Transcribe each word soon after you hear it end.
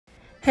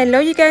Hello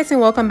you guys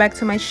and welcome back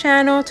to my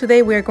channel.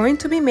 Today we are going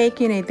to be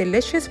making a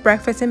delicious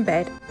breakfast in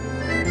bed.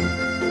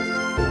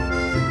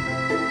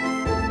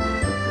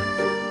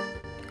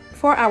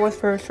 For our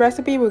first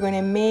recipe, we're going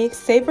to make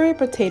savory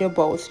potato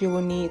bowls. You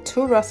will need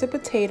 2 russet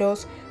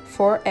potatoes,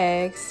 4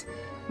 eggs,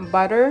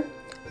 butter,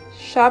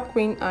 chopped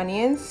green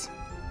onions,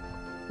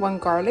 1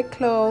 garlic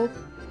clove,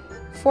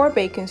 4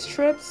 bacon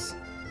strips,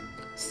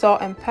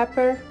 salt and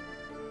pepper,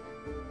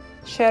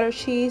 cheddar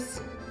cheese,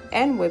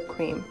 and whipped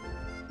cream.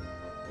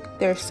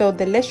 They're so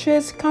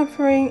delicious,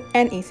 comforting,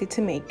 and easy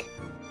to make.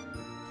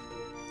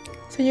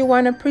 So you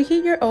want to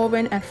preheat your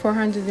oven at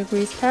 400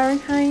 degrees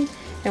Fahrenheit,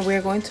 and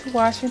we're going to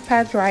wash and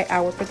pat dry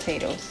our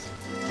potatoes.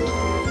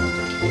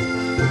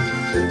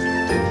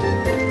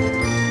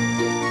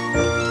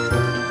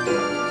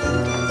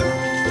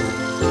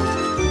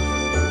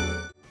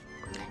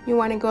 You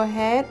want to go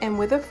ahead and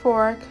with a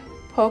fork,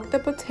 poke the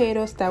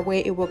potatoes, that way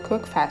it will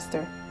cook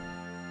faster.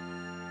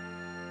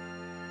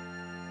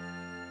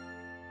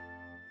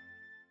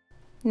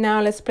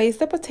 Now let's place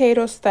the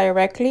potatoes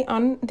directly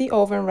on the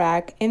oven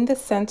rack in the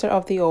center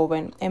of the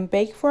oven and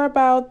bake for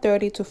about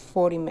 30 to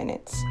 40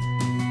 minutes.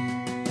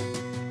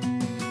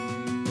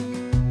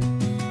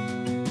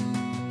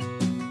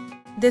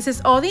 This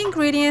is all the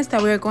ingredients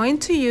that we're going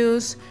to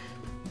use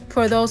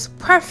for those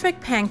perfect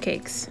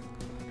pancakes.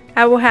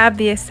 I will have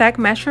the exact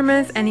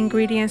measurements and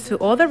ingredients to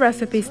all the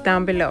recipes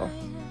down below.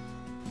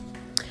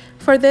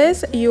 For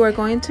this, you are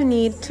going to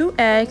need 2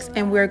 eggs,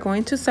 and we're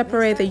going to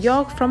separate the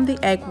yolk from the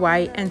egg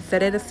white and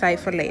set it aside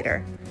for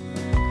later.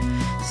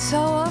 So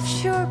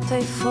offshore,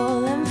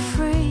 playful and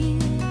free,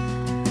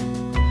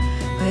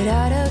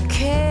 without a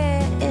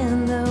care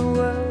in the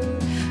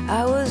world,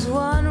 I was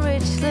one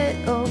rich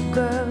little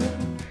girl.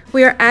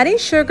 We are adding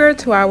sugar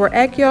to our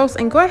egg yolks,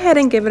 and go ahead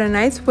and give it a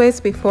nice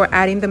whisk before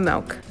adding the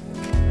milk.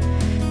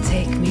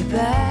 Take me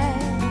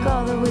back,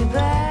 all the way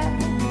back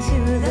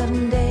to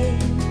them days.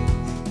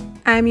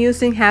 I'm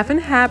using half and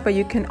half, but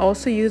you can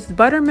also use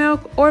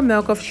buttermilk or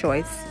milk of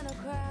choice.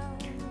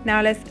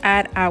 Now let's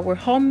add our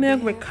whole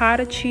milk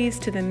ricotta cheese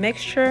to the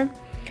mixture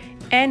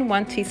and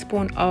 1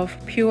 teaspoon of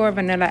pure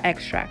vanilla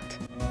extract.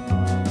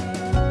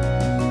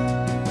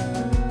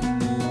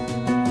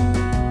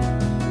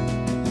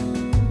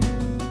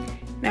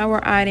 Now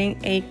we're adding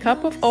a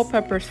cup of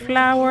all-purpose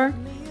flour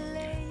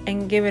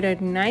and give it a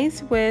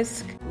nice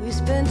whisk. We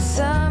spent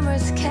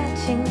summers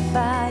catching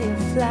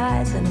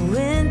fireflies and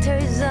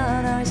winters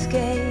on our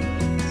skates.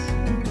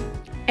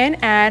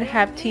 And add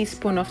half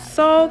teaspoon of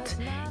salt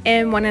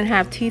and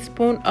 1.5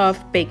 teaspoon of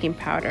baking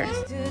powder.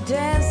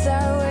 Dance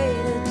our way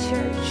to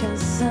church on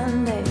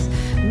Sundays.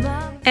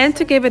 And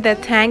to give it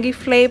that tangy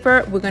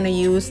flavor, we're going to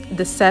use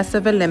the zest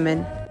of a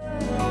lemon.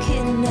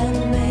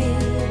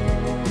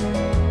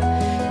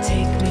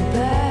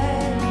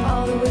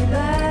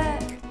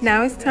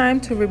 Now it's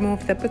time to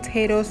remove the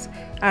potatoes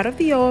out of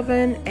the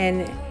oven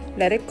and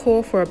let it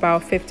cool for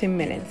about 15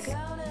 minutes.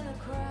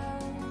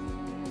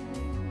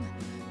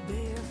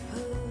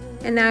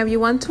 And now if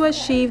you want to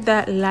achieve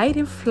that light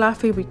and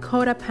fluffy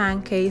ricotta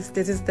pancakes,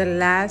 this is the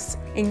last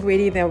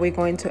ingredient that we're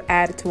going to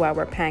add to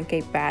our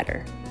pancake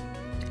batter.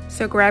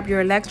 So grab your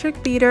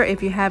electric beater.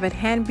 If you have a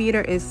hand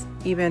beater, it's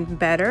even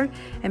better,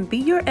 and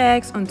beat your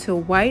eggs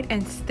until white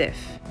and stiff.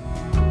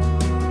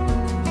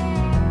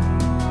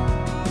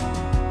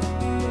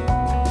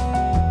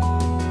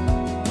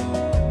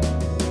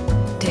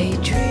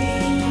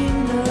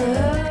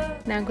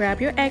 Now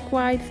grab your egg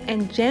whites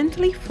and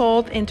gently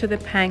fold into the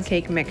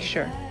pancake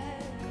mixture.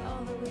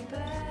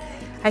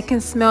 I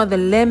can smell the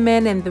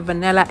lemon and the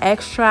vanilla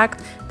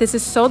extract. This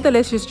is so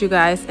delicious, you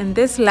guys, and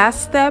this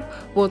last step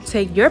will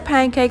take your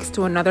pancakes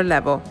to another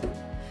level.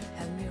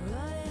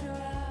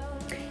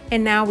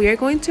 And now we are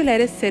going to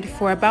let it sit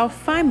for about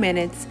 5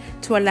 minutes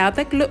to allow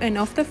the gluten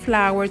of the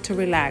flour to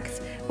relax,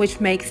 which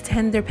makes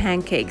tender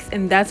pancakes,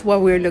 and that's what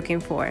we're looking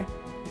for.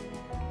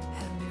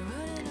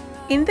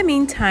 In the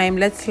meantime,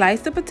 let's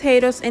slice the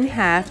potatoes in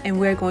half, and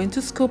we're going to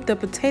scoop the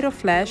potato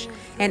flesh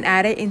and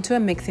add it into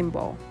a mixing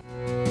bowl.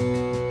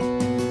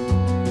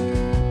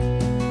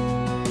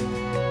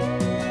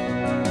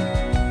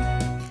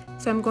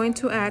 So I'm going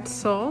to add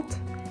salt,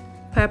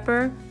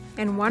 pepper,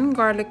 and 1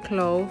 garlic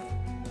clove,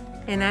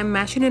 and I'm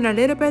mashing it a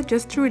little bit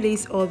just to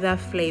release all that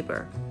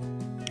flavor.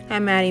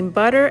 I'm adding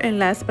butter, and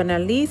last but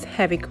not least,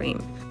 heavy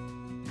cream.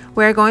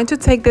 We're going to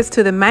take this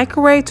to the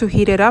microwave to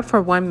heat it up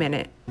for 1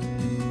 minute.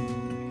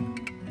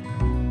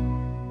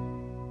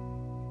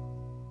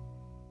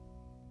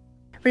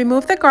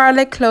 Remove the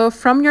garlic clove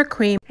from your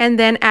cream and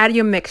then add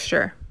your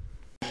mixture.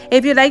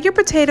 If you like your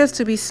potatoes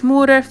to be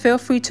smoother, feel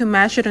free to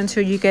mash it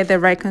until you get the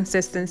right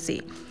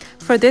consistency.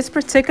 For this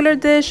particular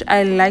dish,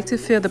 I like to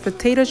feel the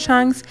potato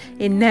chunks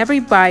in every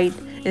bite.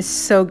 It's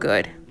so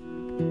good.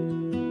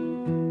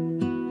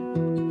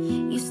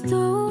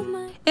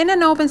 In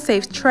an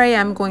oven-safe tray,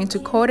 I'm going to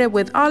coat it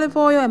with olive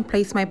oil and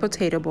place my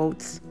potato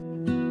bolts.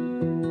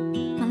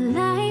 My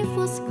life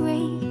was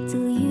great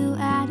till you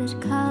added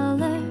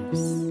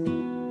colors.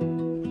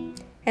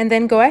 And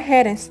then go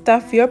ahead and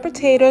stuff your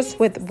potatoes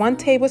with 1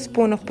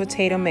 tablespoon of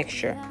potato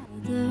mixture.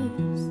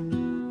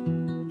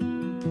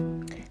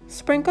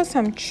 Sprinkle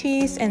some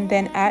cheese and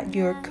then add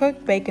your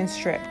cooked bacon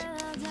strip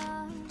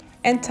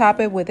and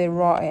top it with a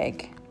raw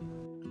egg.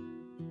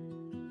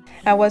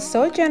 I was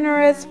so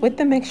generous with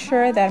the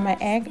mixture that my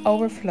egg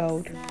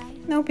overflowed.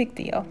 No big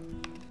deal.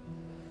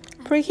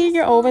 Preheat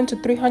your oven to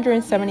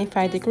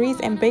 375 degrees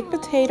and bake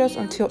potatoes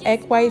until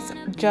egg whites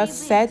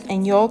just set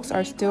and yolks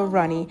are still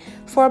runny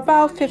for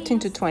about 15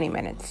 to 20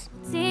 minutes.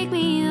 Take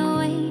me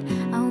away.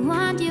 I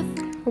want you.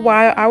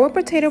 While our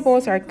potato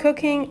bowls are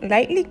cooking,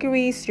 lightly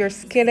grease your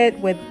skillet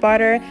with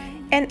butter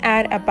and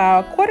add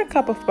about 1/4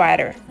 cup of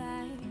batter.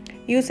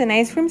 Use an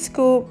ice cream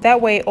scoop, that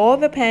way all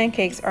the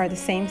pancakes are the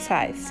same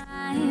size.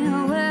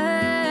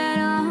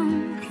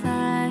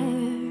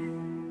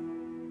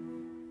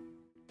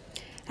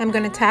 I'm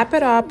gonna tap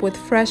it up with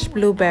fresh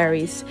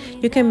blueberries.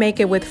 You can make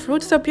it with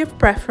fruits of your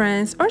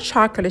preference or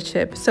chocolate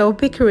chip, so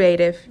be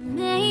creative.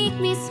 Make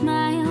me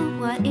smile.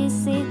 What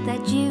is it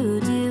that you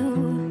do?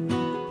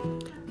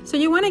 So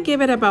you wanna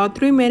give it about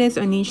 3 minutes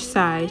on each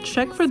side.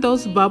 Check for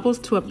those bubbles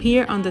to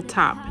appear on the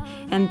top.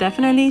 And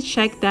definitely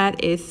check that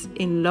it's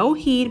in low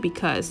heat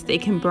because they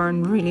can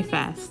burn really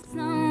fast.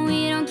 No,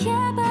 we don't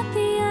care about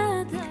the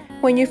other.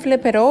 When you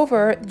flip it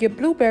over, your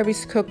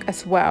blueberries cook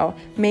as well,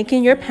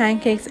 making your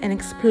pancakes an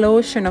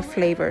explosion of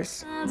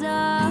flavors.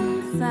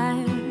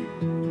 Fire.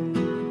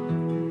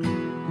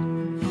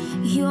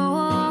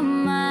 You're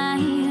my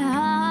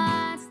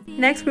heart.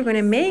 Next, we're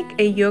gonna make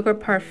a yogurt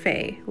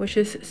parfait, which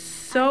is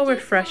so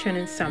refreshing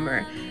in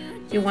summer.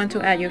 You want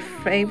to add your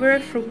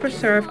favorite fruit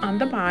preserve on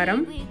the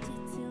bottom,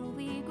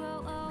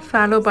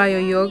 followed by your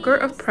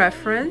yogurt of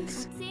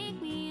preference.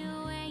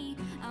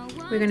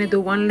 We're gonna do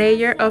 1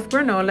 layer of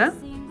granola,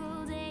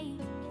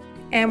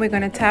 and we're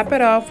gonna top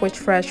it off with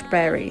fresh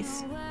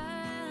berries.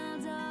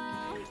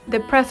 The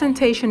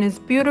presentation is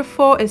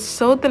beautiful, it's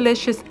so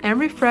delicious and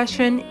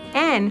refreshing,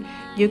 and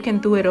you can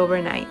do it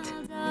overnight.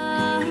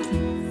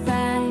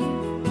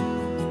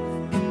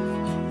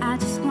 I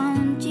just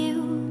want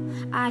you,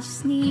 I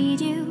just need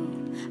you,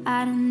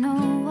 I don't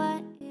know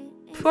what.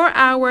 For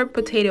our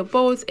potato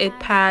bowls, it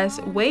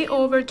passed way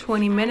over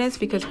 20 minutes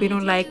because we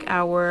don't like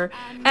our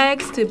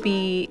eggs to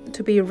be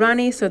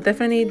runny, so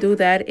definitely do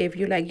that if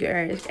you like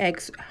your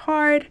eggs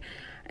hard.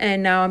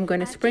 And now I'm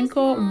going to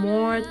sprinkle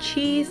more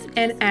cheese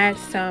and add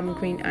some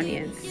green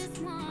onions.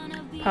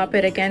 Pop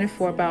it again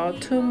for about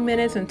 2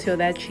 minutes until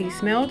that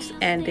cheese melts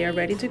and they're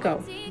ready to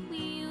go.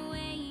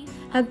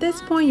 At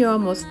this point, you're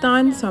almost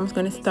done, so I'm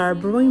going to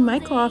start brewing my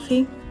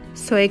coffee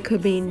so it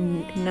could be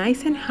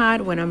nice and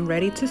hot when I'm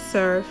ready to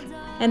serve.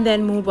 And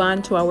then move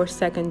on to our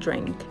second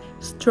drink,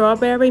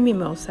 strawberry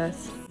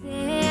mimosas.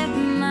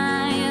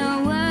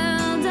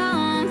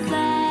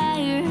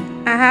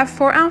 I have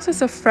 4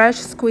 ounces of fresh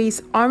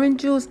squeezed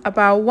orange juice,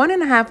 about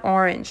 1.5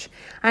 orange.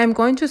 I am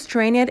going to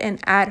strain it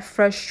and add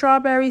fresh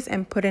strawberries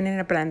and put it in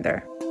a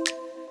blender.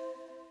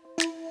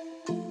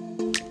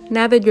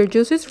 Now that your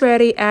juice is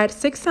ready, add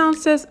 6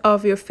 ounces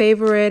of your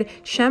favorite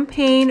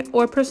champagne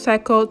or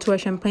prosecco to a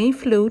champagne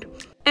flute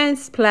and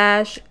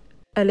splash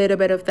a little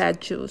bit of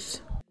that juice.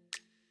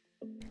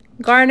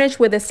 Garnish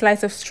with a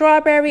slice of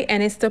strawberry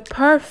and it's the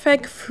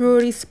perfect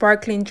fruity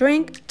sparkling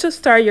drink to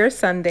start your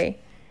Sunday.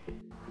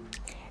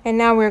 And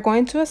now we're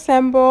going to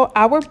assemble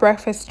our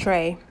breakfast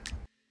tray.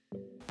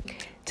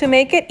 To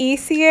make it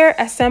easier,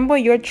 assemble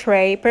your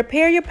tray,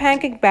 prepare your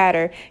pancake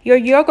batter, your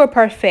yogurt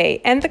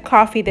parfait, and the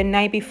coffee the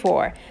night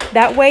before.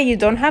 That way you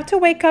don't have to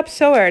wake up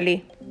so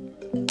early.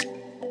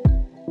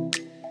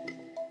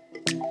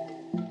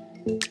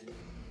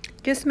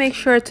 Just make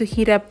sure to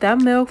heat up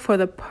that milk for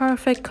the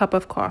perfect cup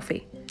of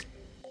coffee.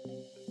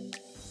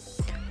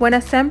 When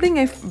assembling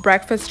a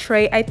breakfast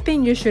tray, I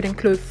think you should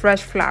include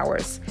fresh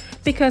flowers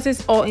because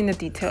it's all in the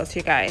details,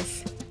 you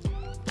guys.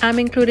 I'm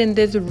including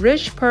this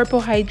rich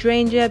purple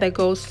hydrangea that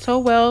goes so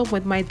well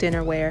with my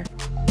dinnerware.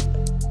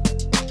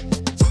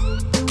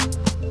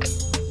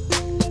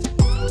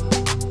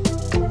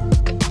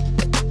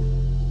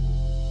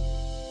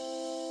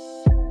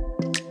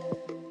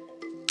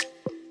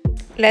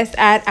 Let's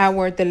add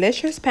our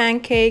delicious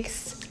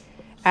pancakes,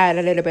 add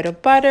a little bit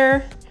of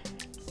butter,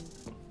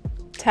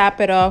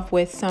 tap it off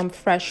with some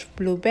fresh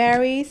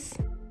blueberries,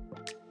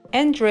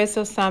 and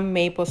drizzle some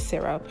maple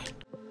syrup.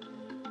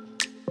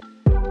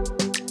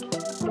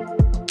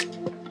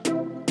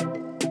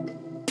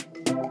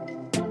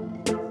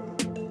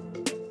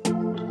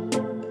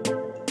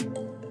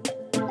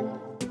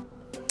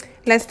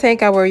 Let's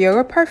take our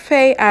yogurt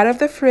parfait out of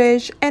the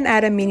fridge and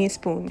add a mini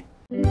spoon.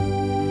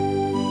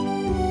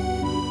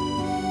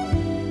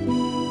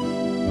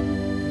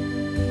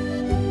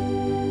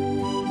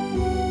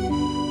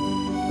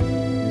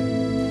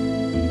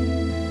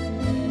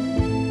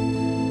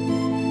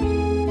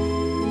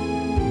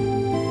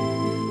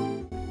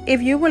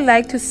 If you would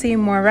like to see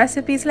more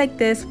recipes like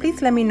this,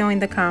 please let me know in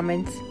the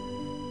comments.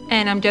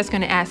 And I'm just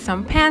going to add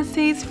some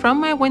pansies from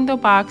my window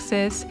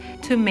boxes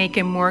to make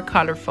it more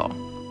colorful.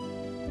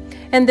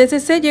 And this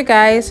is it, you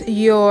guys.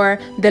 Your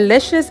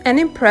delicious and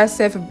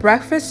impressive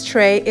breakfast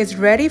tray is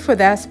ready for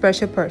that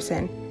special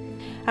person.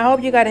 I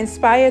hope you got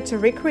inspired to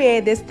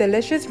recreate this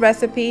delicious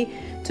recipe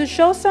to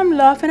show some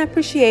love and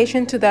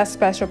appreciation to that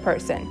special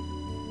person.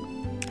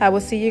 I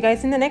will see you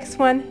guys in the next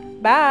one.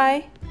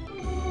 Bye!